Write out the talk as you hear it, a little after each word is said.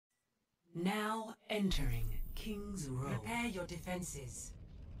Now entering King's Row. Prepare your defenses.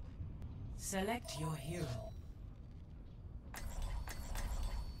 Select your hero.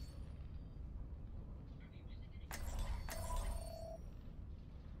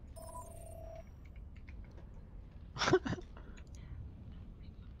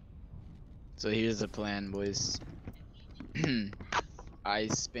 So here's the plan, boys. I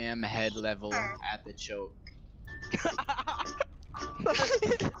spam head level at the choke.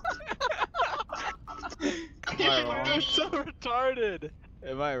 You're so retarded.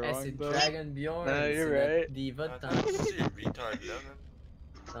 Am I wrong, Acid though? Dragon Bjorn. No, you're right. Diva C'est retard là, man.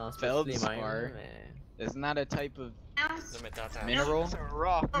 Non, c'est pas tous les mêmes, Feldspar. mais... Isn't that a type of Non, mais t'entends. mineral? It's a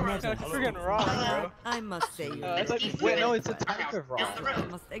rock. It's a friggin' rock, bro. I must say you It's like, Wait, no, it's a type of rock. I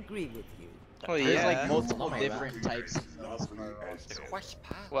must agree with you. Oh There's yeah. like multiple Oh my different types of feldspar rocks. De quoi je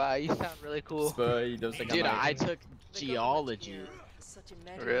parle? Wow, you sound really cool. Spur, il doit se Dude, I took geology.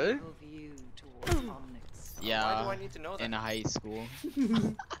 Really? Why do Yeah, I need to know that? in high school.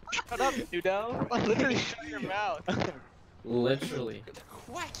 Shut up, Nudel. Literally shut your mouth. Literally.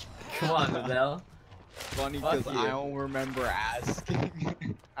 What? Come on, Nudel. Funny Fuck because you. I don't remember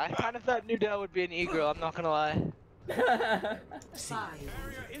asking. I kind of thought Nudel would be an e-girl, I'm not gonna lie. 5,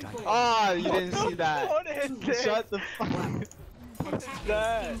 Oh, you didn't see that. What is this? Shut the fuck. What is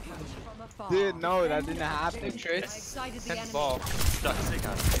that? Dude, no, that didn't happen. Trish, Sighted the send enemy. ball. Stuck, sick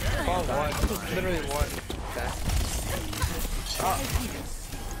on. Ball one. Literally one. Okay. Oh.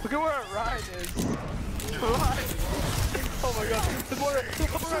 Look at where Ryan is. Ryan. Oh my god. There's more.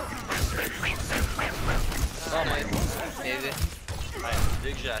 Oh my. Made it. Ouais,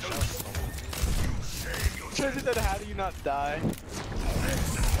 dès que j'ai la chance. Trish said, how do you not die?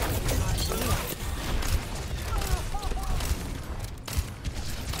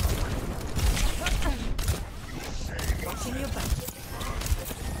 Watching your back.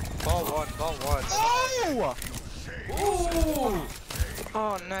 Ball one, ball one. Oh! Ooh!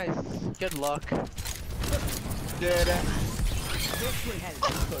 Oh, nice. Good luck. Did it. This will help.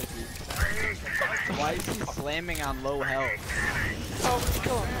 Why is he slamming on low health? Oh,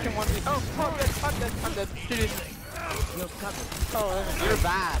 kill him. Can one be. Oh, I'm dead. I'm dead. I'm dead. Dude. You're covered. Oh, You're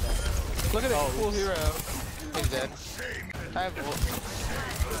bad. look at this cool hero. He's dead. I have ult.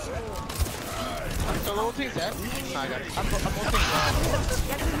 So the ulti's dead. Oh, I got it. I'm ulting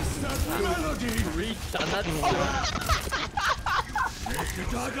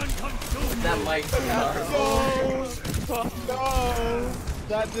That mic No! No!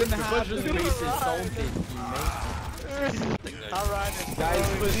 That didn't happen. just wasted soul teammate. Alright, Guys,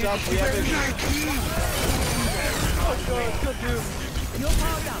 push up. We have a... Oh god, good dude. You're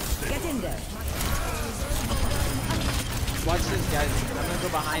powered up. Get in there. Watch this, guys. I'm gonna go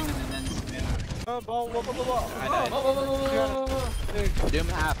behind him and then spin. Oh, ball, ball, ball, ball. I died. Doom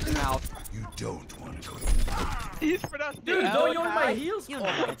half mouth. You don't want to go. He's pronounced Dude, Doom. don't yoink my heels. You're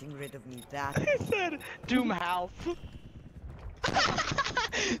not getting rid of me that. He said Doom House.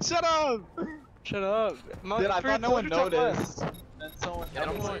 Shut up! Shut up. Dude, I thought no one noticed. Then someone hit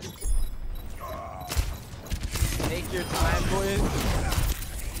him. Take your time, boys.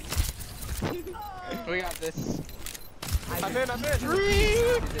 We got this. I'm in.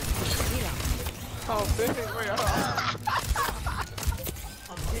 Oh, big.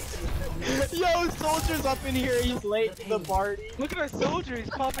 Yo, soldier's up in here. He's late to the party. Look at our soldier. He's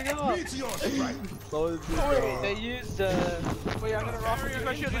popping up. Soldier. Oh, wait, they used wait, I'm gonna rock. Use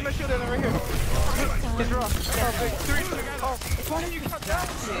my shield in right here. He's rock. Oh, wait, 3. Oh, why didn't you come down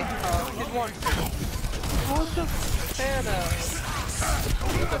to me? He's 1. What the Hannah?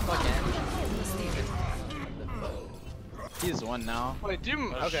 What the fuck, man? He's one now. Wait,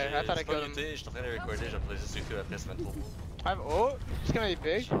 Doom. Okay, I thought I killed him. Je suis en train de recorder, j'ai appelé juste YouTube après, semaine trop. I have ult. It's gonna be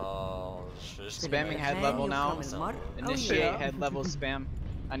big. Genre, je suis Spamming head level now. Initiate yeah. head level spam.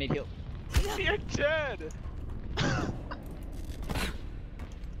 I need heal. You're dead.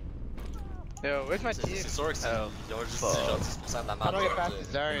 Yo, where's my team? C'est sûr que c'est genre juste genre 10% de la How map. do I get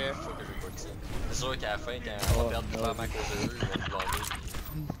past Zarya? Faut que je record ça. C'est sûr qu'à la fin, quand on va perdre clairement à cause de eux, ils vont nous blâmer.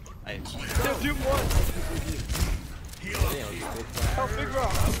 Hey. Yo, Doom 1. Oh, big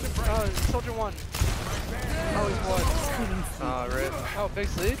rock. Oh, soldier 1. Oh, he's 1. Oh, rip. Oh, big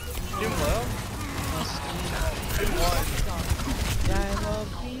sleep. Doom low. Doom 1. Yeah, I love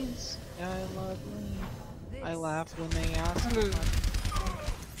beans. Yeah, I love beans. I laugh when they ask.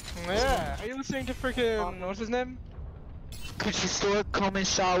 Yeah. Are you listening to freaking what's his name? Could you still come and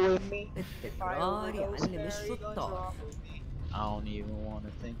shower with me? I don't even want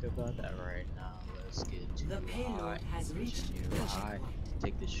to think about that right now. Let's get to The payload has reached high.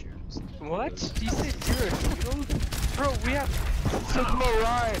 take the shrooms. What? You say 0 shield? Bro, we have Sigma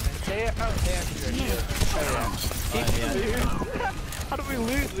Ryan. They have zero shield. Oh yeah. How do we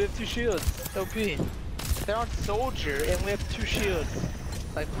lose? We have 2 shields. OP. They're on Soldier and we have 2 shields.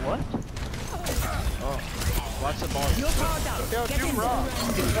 Like what? Oh, watch the ball. You're powered up. Yo, Get do in raw.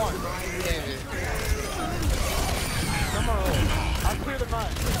 there. Get one. Yeah, dude. Come on. I'll clear the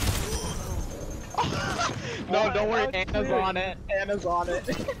mine. No, don't worry. Anna's on it. Anna's on it.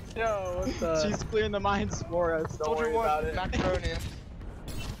 Yo, what the? She's clearing the mines for us. Don't Soldier worry one, about it. macaroni.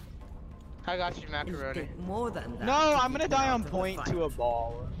 I got you, You macaroni. get more than that. No, I'm gonna to die come on out of the point fight. to a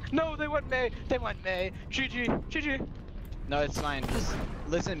ball. No, they went May. They went May. GG. GG. No, it's fine. Just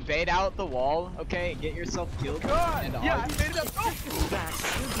listen, bait out the wall, okay? Get yourself killed. God. And Yeah, I argue. made it up. Oh. That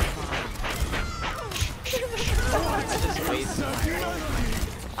should be fine. I just wasted my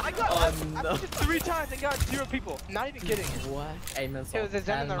I got I did 3 times and got 0 people. Not even kidding. What? Amen. Yo, there's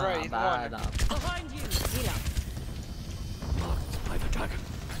Zen on the right. He's one. Behind you. Heal up.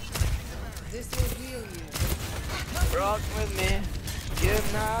 This will heal you. Rock with me. Get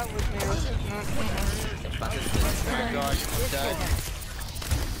not with me. Oh my god, you died.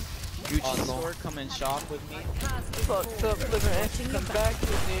 Gucci sword, come and shop with me. Fucked up liver. Come back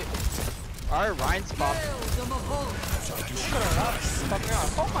with me. Alright, Ryan's pop. Fuck me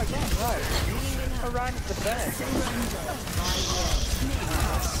off. Oh my god, right. Orion is the best.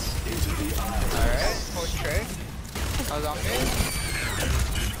 Alright, horse tray. I was on me.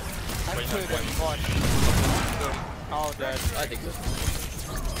 I played that watch. All dead. I think so.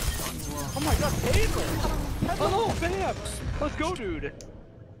 Oh my god, Taylor! Hello, bam! Let's go, dude.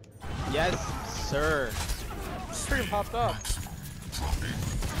 Yes, sir. Freaking popped up.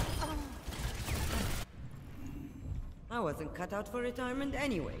 I wasn't cut out for retirement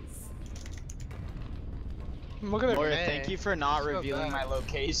anyways. Look at that. Moira, thank you for not So revealing bad. my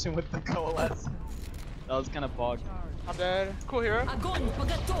location with the coalescence. That was kind of bugged. I'm dead. Cool hero. Огонь по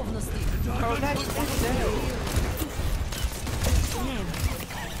готовности. Oh, that's dead.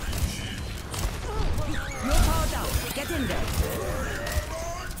 You're powered up. Get in there.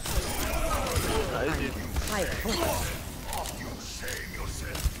 Fire.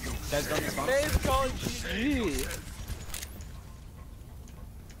 Guys, don't respond. Name's called GG.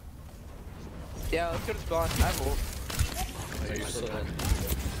 Yeah, let's go to spawn. I have ult.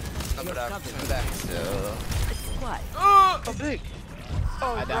 I'm back. I'm back. Quiet. Oh, big.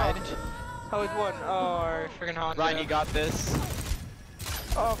 Oh, I died. Oh, he's one. Oh, freaking Honda. Ryan, you got this.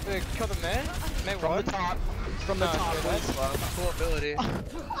 Oh, big. Kill the man. May From one. the top. From the top. Dude, that's cool ability.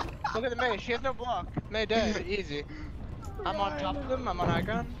 Look at the May. She has no block. May dead. Easy. I'm on top of them. I'm on high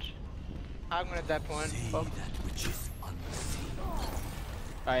ground. I'm gonna at that point. Oh.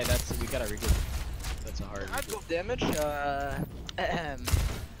 Alright, we gotta regroup. That's a hard I regroup. pulled damage.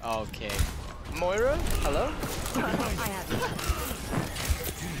 Okay. Moira? Hello? I have it.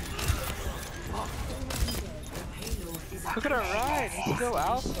 Look at our ride. He's still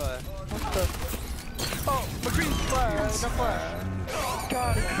alpha. What the? Oh, McCree's flash. No flash.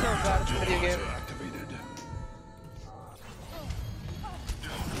 God, it's so bad at the video game.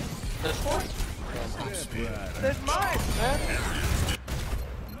 There's mine, man.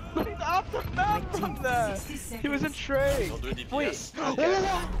 He's off the map from that. He was in trade. Ils ont 2 Wait. DPS.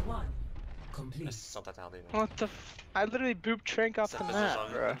 One. Complete. Ils se sont attardés. What the f... I literally booped Trank off Ça the faisait map, genre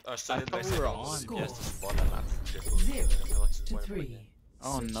bro. un solide thought 20 we were secondes on. sur DPS sur le bord de la map. 0 to Ouais, 3.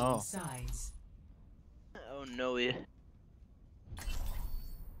 Oh, Switching no. Sides. Oh no, yeah.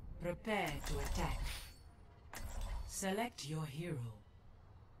 Prepare to attack. Select your hero.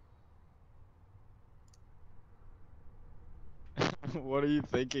 What are you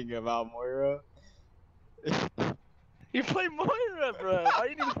thinking about, Moira? You play Moira, bro. Why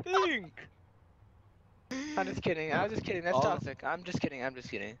you need to think? I'm just kidding. I was just kidding. That's Oh. toxic. I'm just kidding. I'm just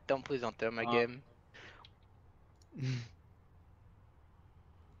kidding. Please don't throw my game.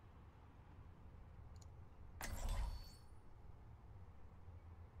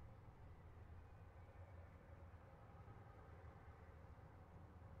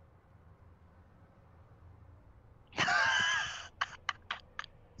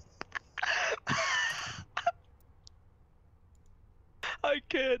 I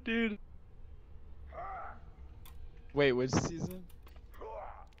can't, dude. Wait, which season?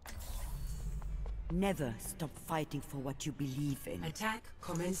 Never stop fighting for what you believe in. Attack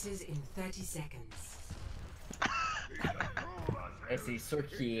commences in 30 seconds. Et c'est sûr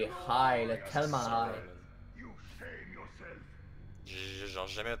qu'il est high, là, tellement high. Genre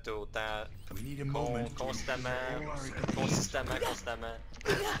jamais été autant We need a moment. constamment crampé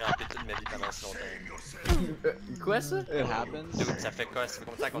toute ma vie pendant si longtemps. Quoi ça? It happens. Dude, ça fait quoi? Ça fait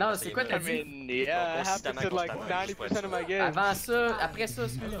combien de temps qu'on Non, a c'est fait quoi une t'as I game, dit? mean, yeah, it happens in like 90% of my games. Avant ça, après ça,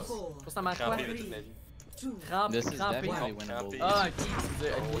 excuse. Constamment quoi? crampé de toute ma vie. This is Crampé. definitely winnable. Ah,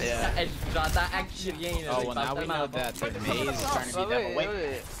 ok, j'entends actually rien là. Oh, il well, parle now we tellement know fort. that the maze is starting to be devil.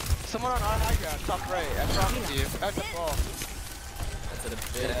 Wait, Someone on our high ground, top right. I'm talking to you. At the ball. That's a bit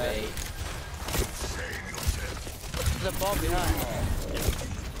of bait. There's a ball behind.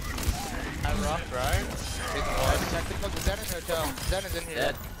 I rock, right? Big ball. Technical. Zen is hotel. Zen is in here.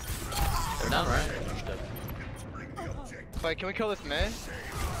 Dead. They're down, right? Wait, can we kill this man?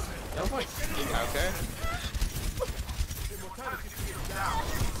 Go for it. Okay.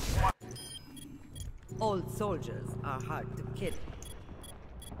 Old soldiers are hard to kill.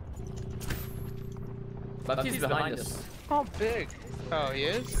 Bucky's behind us. Oh, big. Oh, he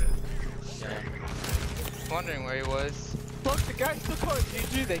is? Yeah. Wondering where he was. Look, the guy's still calling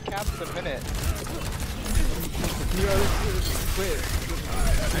GG. They capped the minute. Yo, this is quick.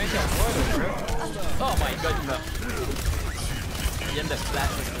 I ain't got water, bro. Oh my god, il meurt. Il vient de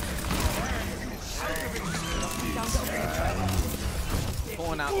flash.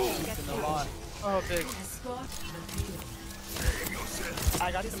 Pulling out in the lot. Oh, big.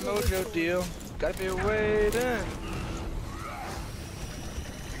 I got the mojo deal. Gotta be waiting.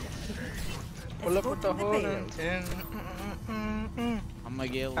 Well, look what the holding in. I'ma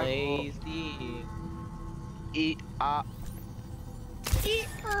get lazy. Eat up.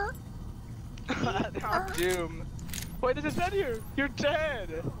 I'm doomed. Wait, there's a Zen here. You're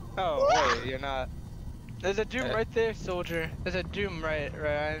dead. Oh, wait, you're not. There's a doom right there, soldier. There's a doom right.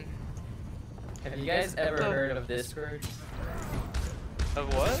 Have you guys ever heard of Discord?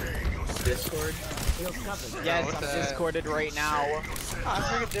 Of what? Discord? Yes, what's I'm that? discorded right now. I'm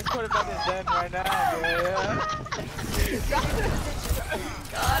freaking discord about this Zen right now, yeah.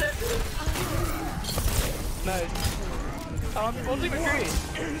 Got it! Nice. I'm holding agree.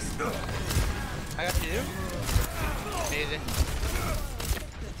 I got you. Amazing.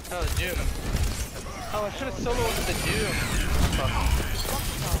 Oh, the doom. Oh, I should have soloed with the doom.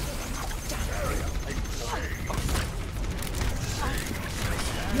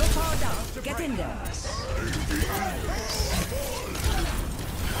 You're powered up. Get in there.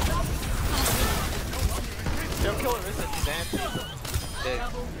 Don't kill her, isn't she, man? Big.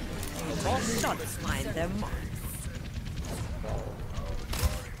 Shots find them.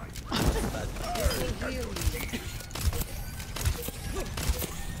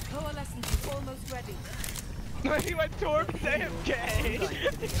 Coalescence is almost ready. He went Torb, he's AFK!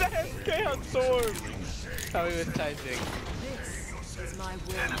 He's AFK on Torb! Oh, he was typing. This is my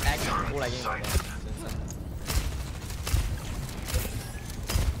will. Actually, cool, I game right now.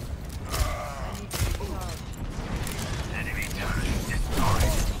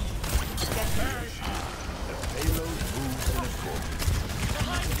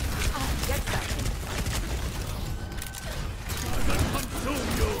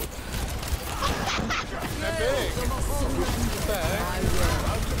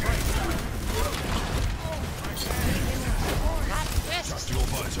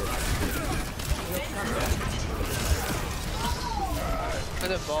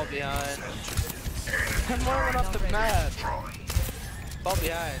 There's a ball behind. And one went off the map. Ball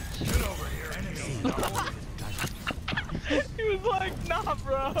behind. He was like, nah,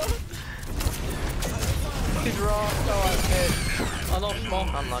 bro. He's wrong. Oh, I missed. Oh no, small.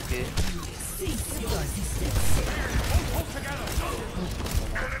 Unlucky.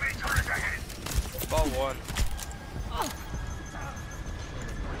 Ball one.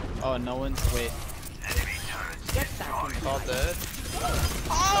 Oh, no one's wait. Ball dead.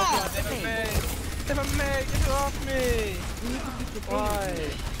 Oh! MMA! MMA! Get it off me! Why?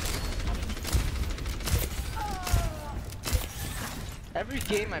 Every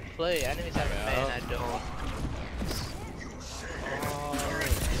game I play, enemies have MMA and I don't.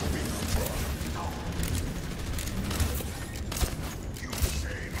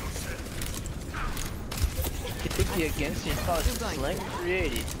 You think the against you cause sling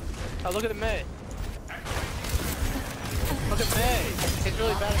 380. Oh, look at the May. Look at May. He's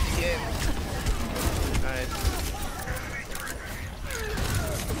really bad at the game. Nice.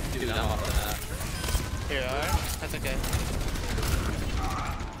 Dude, I'm off the map. Here, alright? That's okay.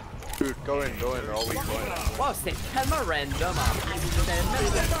 Dude, go in, or all we going. Wow, c'est tellement random en plus.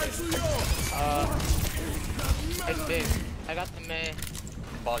 It's big. I got the May.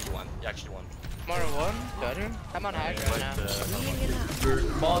 Ball, you won. You actually won. Mara 1? Better? I'm on high ground now.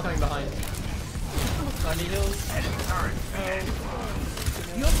 Ball coming behind. Sunny Hills.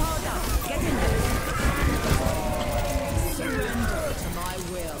 You're powered up. Get in there. Surrender to my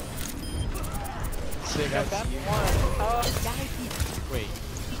will. Sick, Got that one. Wait.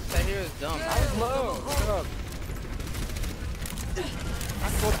 That here is dumb. I was low. Shut up.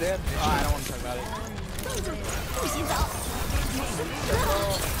 I'm full dead. Oh, I don't want to talk about it.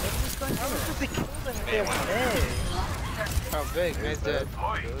 Oh, big. Nice dead.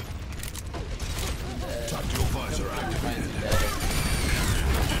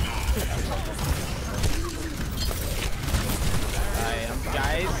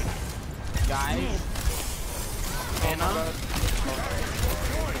 Guys. Anna.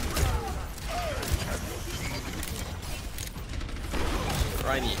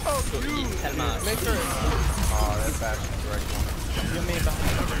 Riley, il est tellement Make her. Oh, that Bastion's right. You mean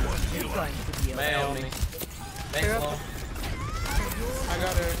behind? Mais on est. Mais bon. I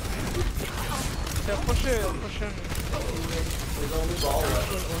got her. Yeah, push it. Push him.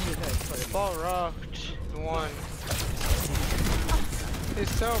 Ball rocked. One.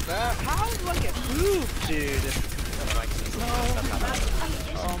 It's so bad. How do I get moved, dude?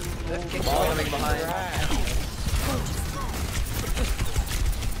 Ball coming behind.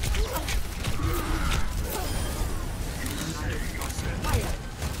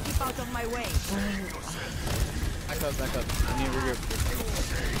 Keep out of my way. Back up. I need to regroup.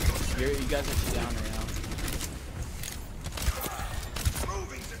 You guys are too down right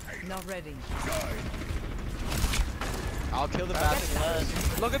now. Not ready. I'll kill the bastard.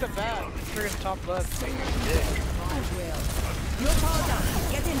 Look at the bat. Friggin' top left. I will. You're powered up.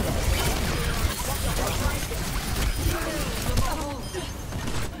 Get in there.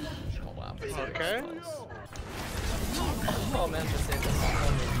 Okay. Oh man, je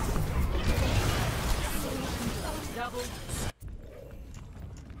sais.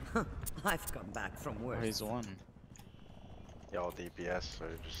 I've come back from Oh, work. he's one. Y'all DPS, so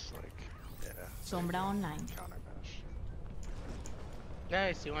just like, yeah, Sombra online. counter mash.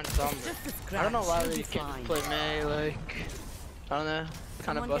 Nice, you went Sombra. Just a I scratch. don't know why You'll they be can't fine. play Mei, like, I don't know,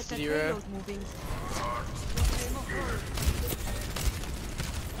 kind of Someone get busted that hero. payload moving.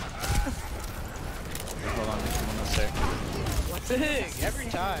 Hold on, one sec. Big, every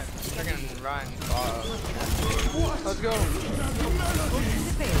time. Friggin' Ryan. Let's go.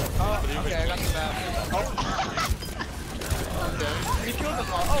 Oh, okay, I got the bat. Oh. Okay. You killed them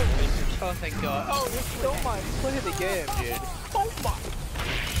all. Oh, thank God. Oh, you stole my play of the game, dude. Oh my.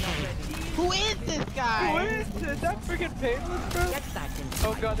 Who is this guy? Who is this? That freaking painless, bro? Get back in.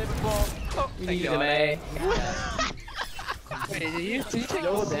 Oh God, they have a ball. Oh, thank God. May. Wait, did you take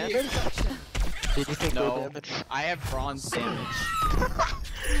full damage? Did you take No, damage? I have bronze damage.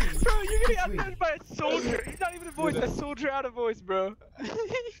 Bro, you're getting outdone by a soldier. He's not even a voice. A soldier out of voice, bro. Bro,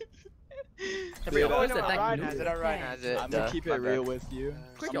 Oh, plus no, d'attaque Ryan nous. has it. Ryan has it. I'm gonna keep it real with you.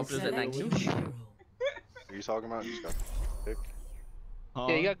 Pourquoi ils ont plus d'attaque nous? Select your hero. What are you talking about? You just got pick. Huh?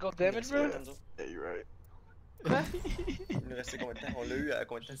 Yeah, you got gold damage, bro? Yeah, you're right. Il nous restait combien de temps? On l'a eu à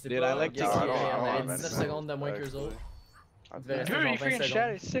combien de temps? Dude, I like to On see avait it. 19 secondes de moins qu'eux autres. Il devait rester Dude, genre you 20 freaking secondes.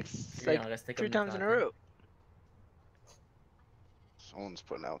 shattered six, Lui, il like, en restait 3 comme times in a 30. row. Someone's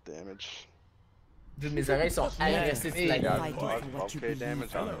putting out damage. Dude, mes oreilles sont agressives sur la Yeah, gueule. Fighting for what you 12k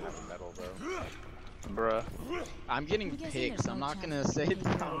damage. I believe. don't have a medal though. Bruh. I'm getting picks. I'm not gonna say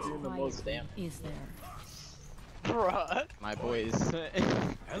that I'm doing the most damage. Is there? Bruh. My boys.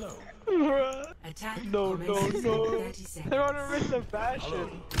 Bruh. Attack No, no, commences no. in 30 seconds. They're on a wrist of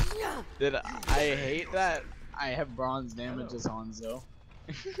fashion. Dude, I hate that I have bronze damage as Hanzo.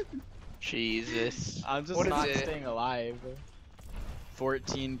 Jesus. I'm just What is not it? staying alive.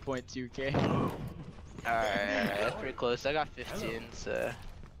 14.2k. Alright, that's pretty close. I got 15, so.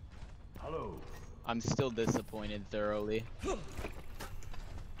 I'm still disappointed thoroughly.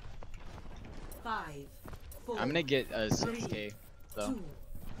 5, 4, I'm gonna get a 6k though, 2,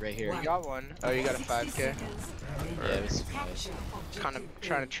 right here. You got one. Oh, you got a 5k. Yeah, it was capture objective Kind of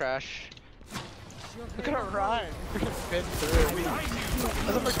trying to A. trash. Look at our Ryan. Spin through.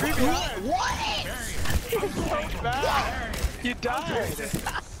 That's a McCree behind. What? It's so bad. You died.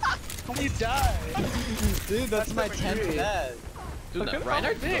 You died. Dude, that's my so 10th McCree. death. Dude, Look at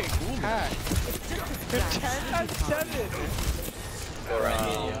Reinhardt how big. Hack. They're 10 and 7. Go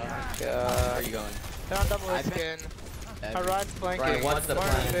Ryan. Where are you going? They're on double hit skin. I ride flanking. Ryan, what's the Learn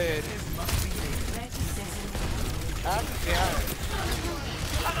plan? fade. 30 seconds. I'm behind.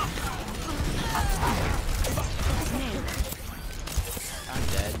 I'm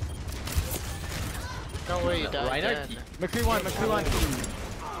dead. No way you died. Reinhardt? again. McCree one. He's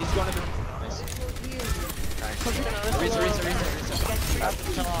going to the. Nice. Reason.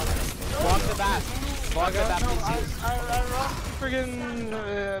 Come on. Walk the bat. Fuck the Baptiste. I lost the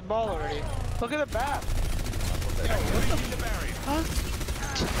friggin' ball already. Look at the bat.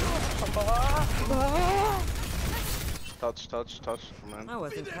 Touch, man. I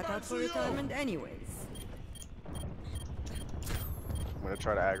wasn't cut out for retirement anyways. I'm gonna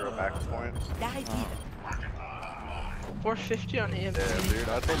try to aggro back point. That idea. 450 on EMP. Yeah, dude,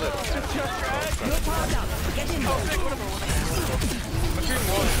 I told it. Get in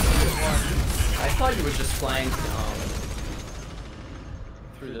I thought you would just flank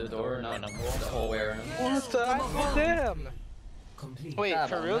through the door, not the whole way around. What the damn? Complete. Wait, Yeah,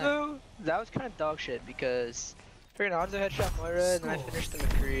 for man, real that- though, that was kind of dog shit because freaking Hanzo headshot Moira and then I finished the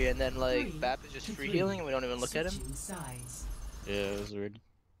McCree and then like Bap is just free healing and we don't even look at him. Switching sides. Yeah, it was weird.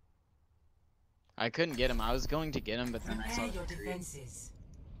 I couldn't get him. I was going to get him, but then I saw Prepare the your tree. defenses.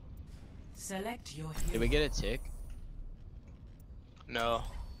 Select your Did we get a tick? No.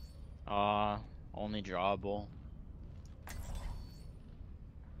 Only drawable.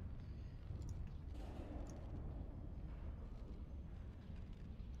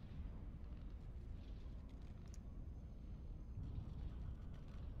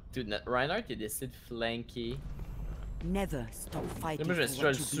 Dude, Reinhardt il décide de flanker. Never stop fighting. Moi je me suis dit, je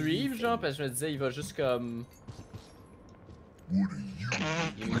vais le suivre, genre, parce que je me disais, il va juste comme. You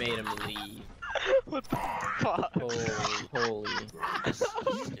made him leave. What the fuck? Holy.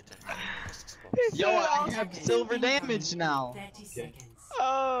 Yo, I have silver damage now. 30 seconds.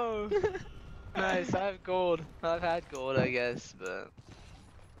 Oh! Nice, I have gold. I've had gold, I guess, but.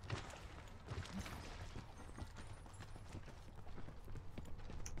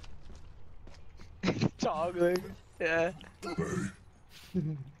 Toggling. Yeah.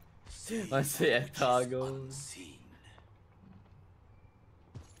 I say I toggle.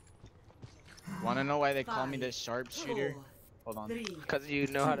 Wanna know why they call me the sharpshooter? Hold on. 3. Because you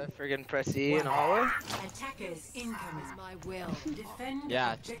know how to friggin' press E in a hallway? Attackers incoming. My will. Defend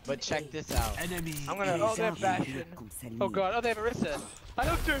Yeah, objective but check A. this out. I'm gonna. Oh, they have Bastion. Oh god, oh, they have Arista. I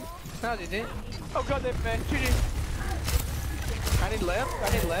hooked her. No, they didn't. Oh god, they have Bastion. I need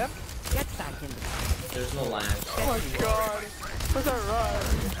lamp. Get back in the There's no lamp. Oh my god. What's that run?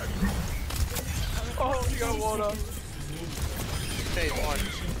 Oh, you got a wall up. Phase 1.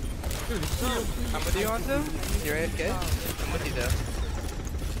 I'm with you on two? You're AFK? I'm with you though.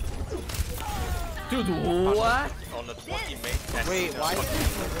 Dude, what? On a 20 mate. Wait, why?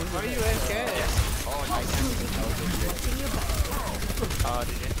 Why are you AFK? Oh,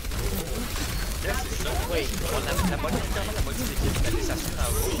 did you? Wait, la moitié de l'équipe, la décision à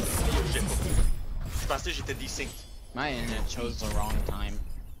vous. Je pensais que j'étais desynced. My internet chose the wrong time.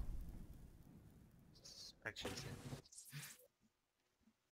 Actually,